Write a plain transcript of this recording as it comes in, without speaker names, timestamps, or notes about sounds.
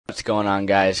What's going on,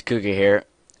 guys? Kuka here,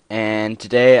 and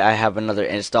today I have another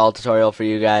install tutorial for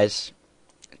you guys.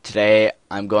 Today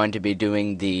I'm going to be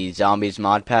doing the Zombies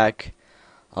mod pack,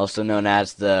 also known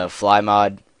as the Fly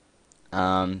mod.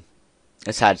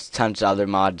 This has tons of other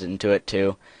mods into it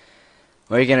too.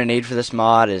 What you're going to need for this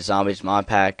mod is Zombies mod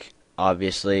pack,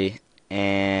 obviously,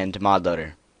 and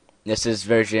Modloader. This is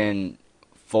version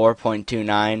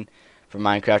 4.29 for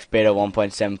Minecraft Beta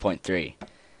 1.7.3,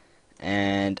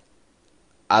 and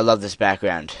I love this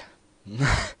background.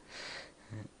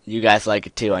 You guys like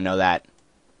it too, I know that.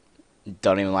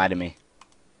 Don't even lie to me.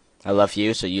 I love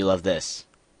you, so you love this.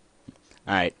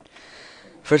 Alright.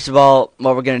 First of all,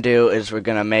 what we're going to do is we're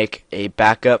going to make a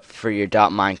backup for your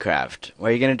 .minecraft.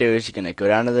 What you're going to do is you're going to go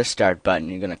down to the start button.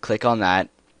 You're going to click on that.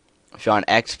 If you're on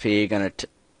XP, you're going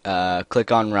to click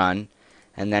on run,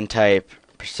 and then type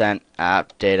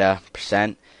 %app data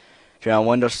 %. If you're on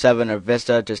Windows 7 or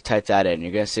Vista, just type that in.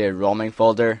 You're going to see a roaming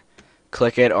folder.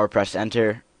 Click it or press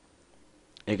enter.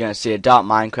 You're going to see a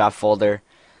 .minecraft folder.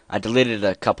 I deleted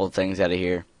a couple of things out of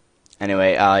here.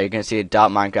 Anyway, you're going to see a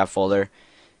 .minecraft folder.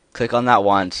 Click on that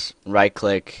once. Right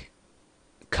click.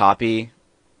 Copy.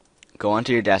 Go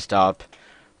onto your desktop.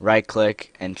 Right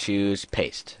click and choose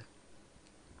paste.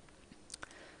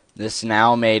 This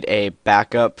now made a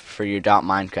backup for your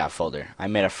 .minecraft folder. I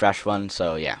made a fresh one,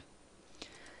 so yeah.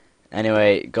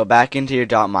 Anyway, go back into your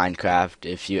 .minecraft.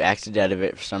 If you exit out of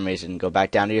it for some reason, go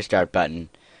back down to your start button,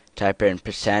 type in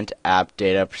 %app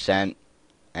data %,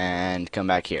 and come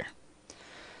back here.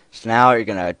 So now you're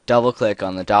going to double click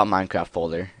on the .minecraft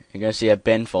folder. You're going to see a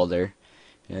bin folder.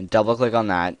 You're going to double click on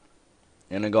that.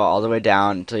 You're going to go all the way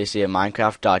down until you see a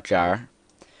Minecraft.jar.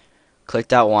 Click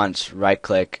that once, right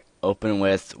click, open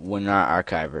with Winrar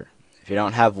Archiver. If you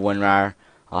don't have Winrar,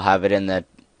 I'll have it in the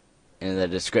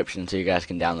description so you guys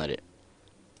can download it.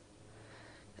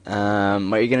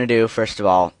 What you're going to do first of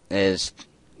all is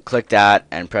click that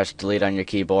and press delete on your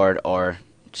keyboard, or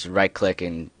just right click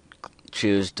and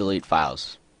choose delete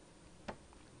files.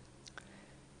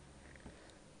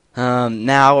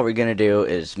 Now what we're going to do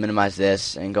is minimize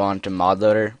this and go on to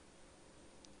Modloader.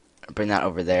 Bring that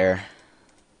over there.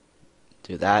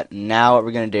 Do that. Now what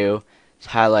we're going to do is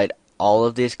highlight all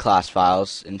of these class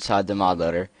files inside the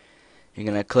Modloader. You're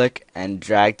going to click and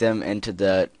drag them into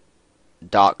the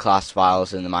 .class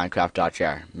files in the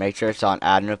Minecraft.jar. Make sure it's on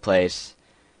add and replace.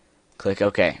 Click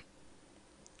OK.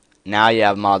 Now you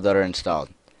have Modloader installed.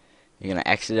 You're going to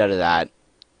exit out of that.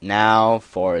 Now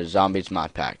for Zombies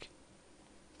mod pack.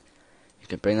 You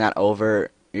can bring that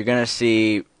over. You're going to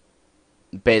see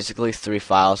basically 3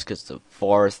 files because the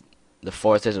fourth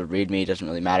is a readme. Doesn't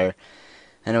really matter.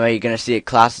 Anyway, you're going to see a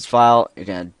classes file. You're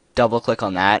going to double click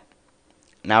on that.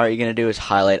 Now what you're going to do is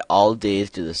highlight all of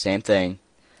these, do the same thing.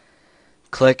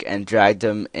 Click and drag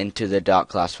them into the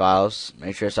 .class files.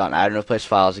 Make sure it's on add and replace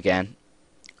files again.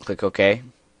 Click OK.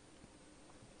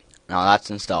 Now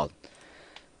that's installed.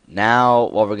 Now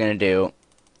what we're going to do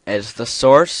is the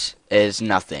source is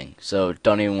nothing, so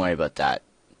don't even worry about that.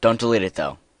 Don't delete it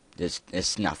though.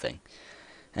 It's nothing.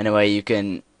 Anyway, you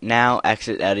can now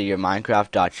exit out of your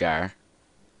Minecraft.jar,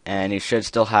 and you should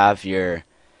still have your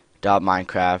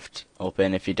 .minecraft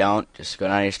open. If you don't, just go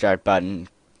down to your start button,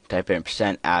 type in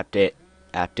 %app data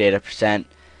 %,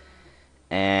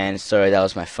 and sorry, that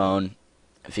was my phone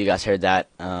if you guys heard that.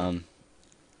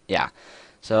 Yeah,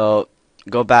 so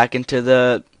go back into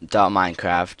the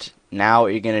 .minecraft. Now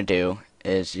what you're gonna do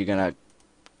is you're gonna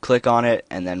click on it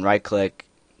and then right click,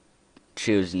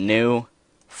 choose new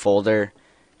folder,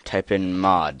 type in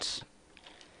mods.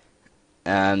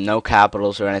 No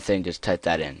capitals or anything, just type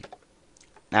that in.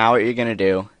 Now what you're going to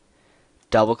do,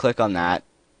 double click on that.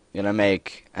 You're going to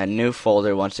make a new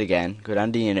folder once again. Go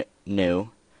down to new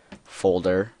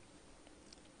folder.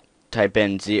 Type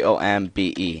in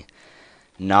ZOMBE.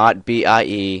 Not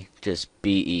BIE, just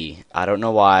BE. I don't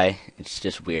know why. It's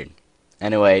just weird.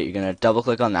 Anyway, you're going to double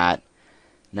click on that.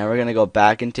 Now we're going to go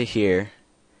back into here.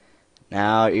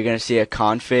 Now you're going to see a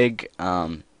config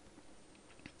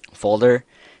folder.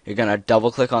 You're going to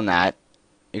double click on that.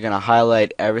 You're going to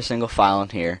highlight every single file in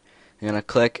here. You're going to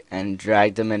click and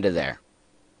drag them into there.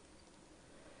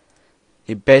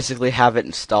 You basically have it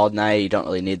installed now. You don't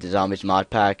really need the Zombies mod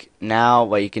pack. Now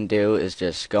what you can do is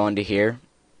just go into here,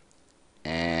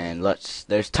 and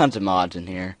there's tons of mods in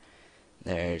here.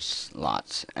 There's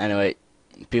lots. Anyway,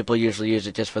 people usually use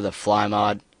it just for the Fly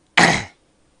mod.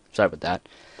 Sorry about that.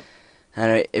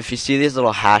 Anyway, if you see these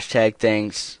little hashtag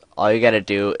things, all you gotta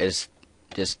do is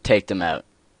just take them out.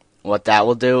 What that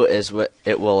will do is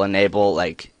it will enable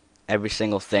like every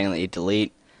single thing that you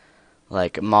delete.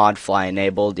 Like mod fly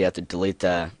enabled, you have to delete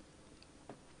the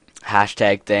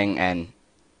hashtag thing and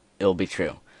it'll be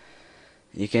true.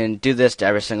 You can do this to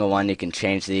every single one. You can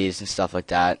change these and stuff like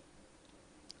that.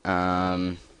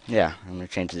 Yeah, I'm going to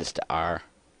change this to R.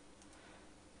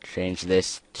 Change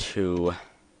this to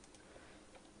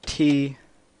T.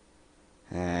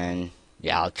 And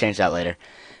yeah, I'll change that later.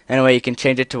 Anyway, you can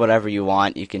change it to whatever you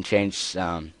want. You can change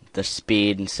the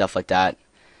speed and stuff like that.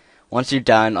 Once you're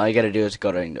done, all you got to do is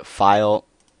go to File,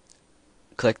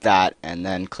 click that, and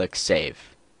then click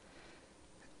Save.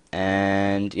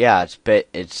 And yeah,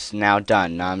 it's now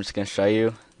done. Now I'm just going to show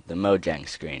you the Mojang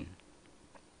screen.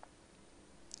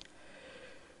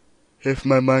 If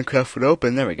my Minecraft would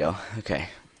open, there we go. Okay,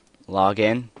 log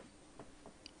in.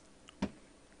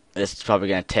 This is probably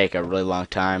going to take a really long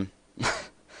time.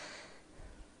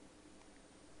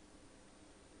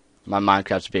 My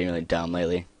Minecraft's being really dumb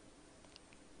lately.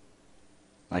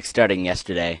 Like starting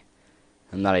yesterday.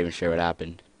 I'm not even sure what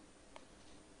happened.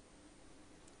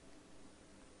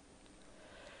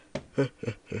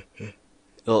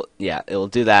 It'll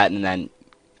do that, and then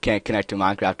can't connect to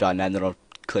Minecraft.net, and then it'll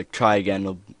click try again,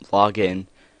 it'll log in,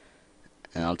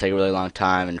 and it'll take a really long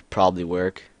time and probably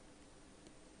work.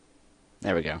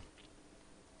 There we go.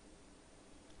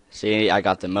 See, I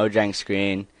got the Mojang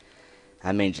screen.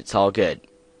 That means it's all good.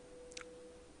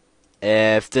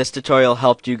 If this tutorial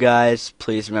helped you guys,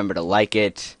 please remember to like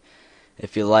it.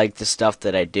 If you like the stuff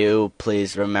that I do,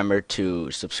 please remember to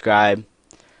subscribe.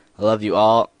 I love you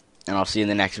all, and I'll see you in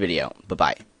the next video.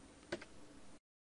 Bye-bye.